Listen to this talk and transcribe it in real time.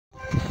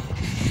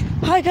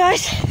Hi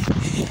guys,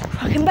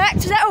 welcome back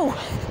to that.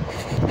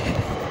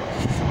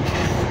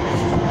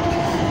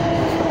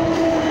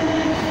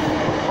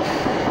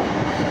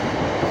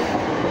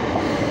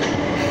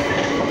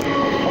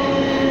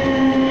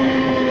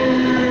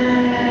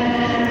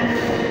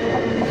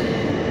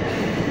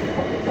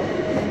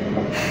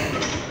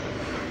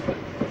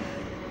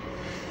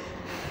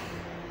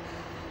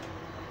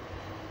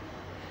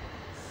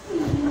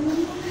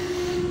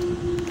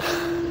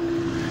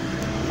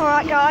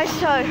 Alright guys,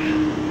 so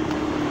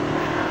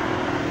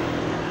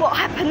what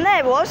happened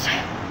there was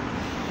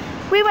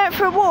we went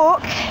for a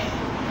walk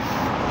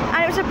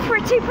and it was a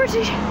pretty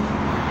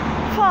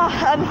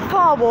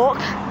far walk.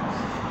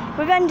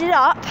 We've ended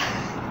up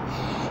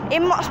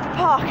in Motspur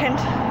Park, and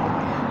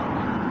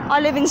I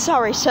live in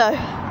Surrey, so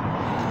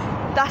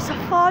that's a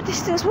far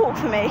distance walk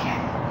for me.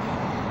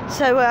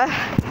 So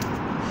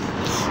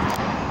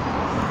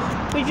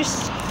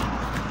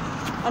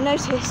I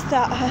noticed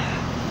that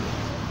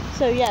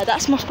so yeah,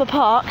 that's Motspur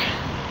Park.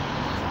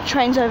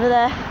 Train's over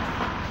there.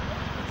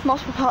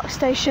 Motspur Park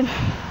station.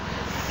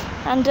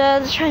 And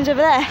the train's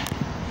over there.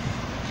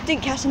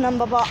 Didn't catch a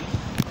number, but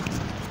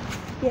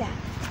yeah.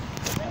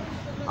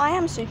 I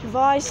am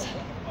supervised.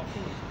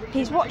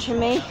 He's watching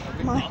me.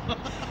 My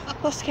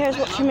foster carer is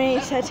watching me.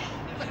 He said,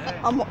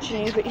 I'm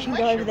watching you, but you can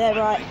go over there,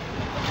 right?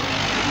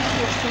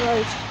 Watch the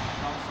road.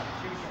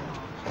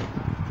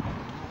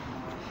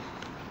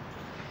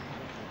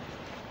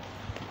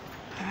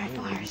 Alright,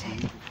 where is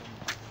it?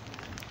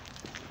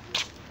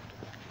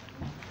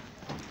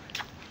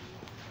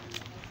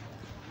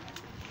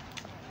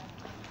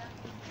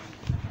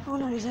 Oh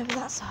no, he's over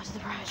that side of the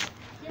road.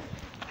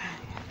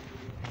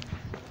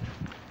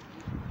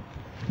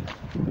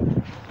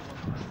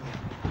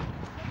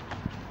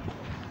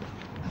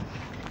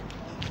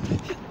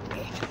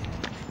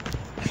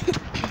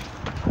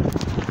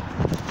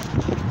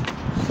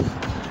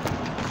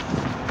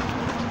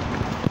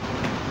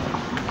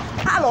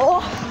 Hello.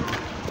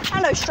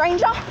 Hello,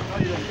 stranger. How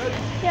you doing, good?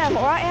 Yeah, I'm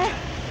alright, yeah.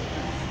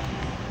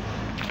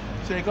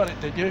 So you got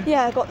it, did you?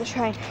 Yeah, I got the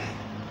train.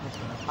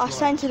 I was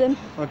saying to them,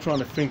 I'm trying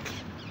to think.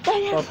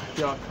 yeah.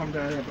 Yeah, I'll come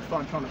down here, but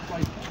I'm trying to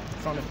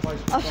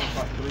place the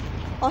factory.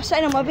 I was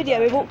saying on my video,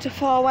 we walked a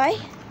far way.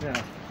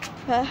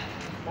 Yeah.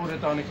 All they've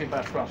done is came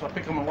back for us. I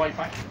pick them away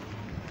back.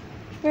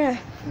 Yeah.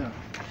 Yeah.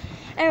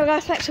 Anyway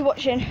guys, thanks for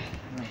watching.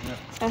 Yeah.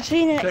 I'll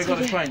see you in the So next you got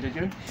video. a train, did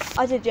you?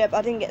 I did, yeah, but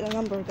I didn't get the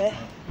number of it.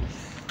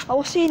 I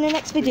will see you in the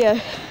next video.